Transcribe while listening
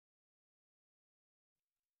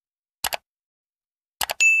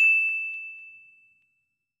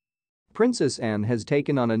Princess Anne has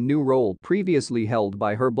taken on a new role previously held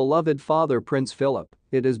by her beloved father Prince Philip,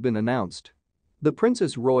 it has been announced. The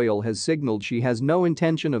Princess Royal has signaled she has no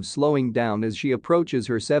intention of slowing down as she approaches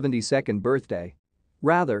her 72nd birthday.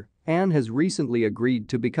 Rather, Anne has recently agreed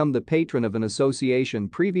to become the patron of an association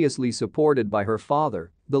previously supported by her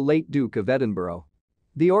father, the late Duke of Edinburgh.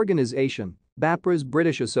 The organization, BAPRA's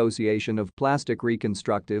British Association of Plastic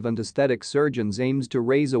Reconstructive and Aesthetic Surgeons, aims to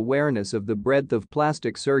raise awareness of the breadth of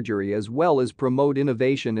plastic surgery as well as promote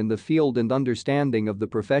innovation in the field and understanding of the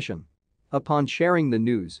profession. Upon sharing the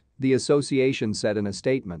news, the association said in a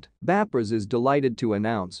statement, BAPRA's is delighted to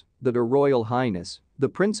announce that Her Royal Highness, the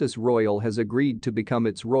Princess Royal, has agreed to become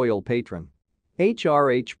its royal patron.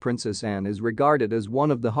 HRH Princess Anne is regarded as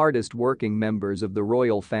one of the hardest working members of the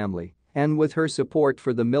royal family, and with her support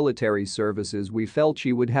for the military services we felt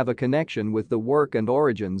she would have a connection with the work and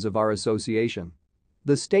origins of our association.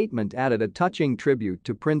 The statement added a touching tribute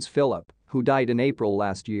to Prince Philip, who died in April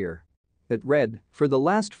last year. It read, "For the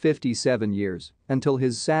last 57 years, until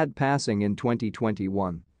his sad passing in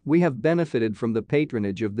 2021, we have benefited from the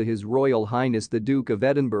patronage of His Royal Highness the Duke of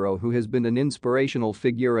Edinburgh, who has been an inspirational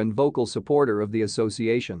figure and vocal supporter of the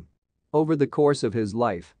association. Over the course of his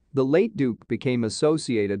life, the late Duke became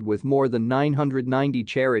associated with more than 990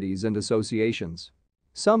 charities and associations.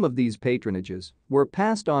 Some of these patronages were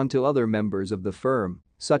passed on to other members of the firm,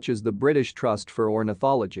 such as the British Trust for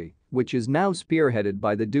Ornithology, which is now spearheaded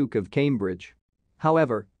by the Duke of Cambridge.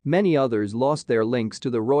 However, many others lost their links to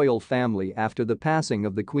the royal family after the passing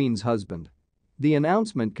of the Queen's husband." The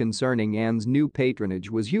announcement concerning Anne's new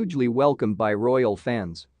patronage was hugely welcomed by royal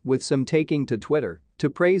fans, with some taking to Twitter to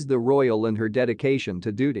praise the royal and her dedication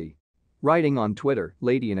to duty. Writing on Twitter,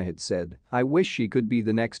 Lady Anne had said, "I wish she could be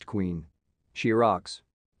the next queen. She rocks."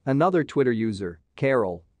 Another Twitter user,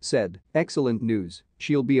 Carol, said, "Excellent news,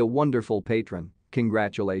 she'll be a wonderful patron,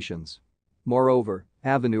 congratulations." Moreover,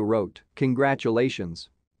 Avenue wrote, "Congratulations.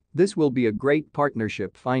 This will be a great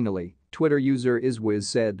partnership finally." Twitter user Iswiz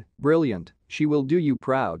said, "Brilliant, she will do you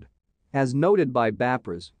proud." As noted by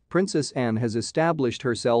BAPRA's, Princess Anne has established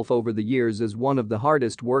herself over the years as one of the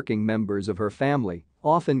hardest working members of her family,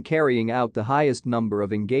 often carrying out the highest number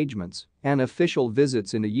of engagements and official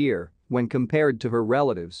visits in a year when compared to her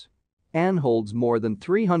relatives. Anne holds more than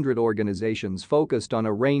 300 organizations focused on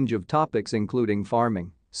a range of topics including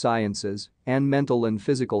farming, sciences, and mental and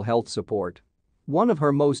physical health support. One of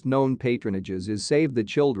her most known patronages is Save the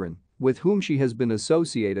Children, with whom she has been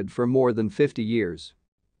associated for more than 50 years.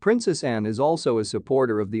 Princess Anne is also a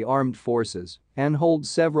supporter of the armed forces and holds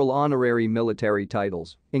several honorary military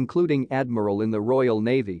titles, including Admiral in the Royal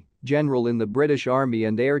Navy, General in the British Army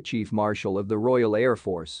and Air Chief Marshal of the Royal Air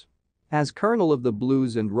Force. As Colonel of the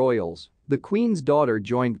Blues and Royals, the Queen's daughter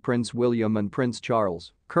joined Prince William and Prince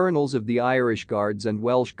Charles, Colonels of the Irish Guards and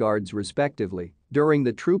Welsh Guards respectively, during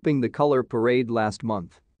the Trooping the Colour parade last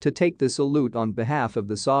month, to take the salute on behalf of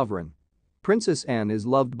the sovereign. Princess Anne is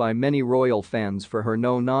loved by many royal fans for her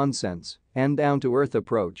no-nonsense and down-to-earth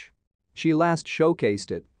approach. She last showcased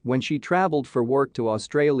it when she travelled for work to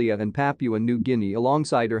Australia and Papua New Guinea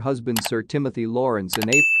alongside her husband Sir Timothy Lawrence in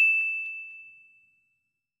April.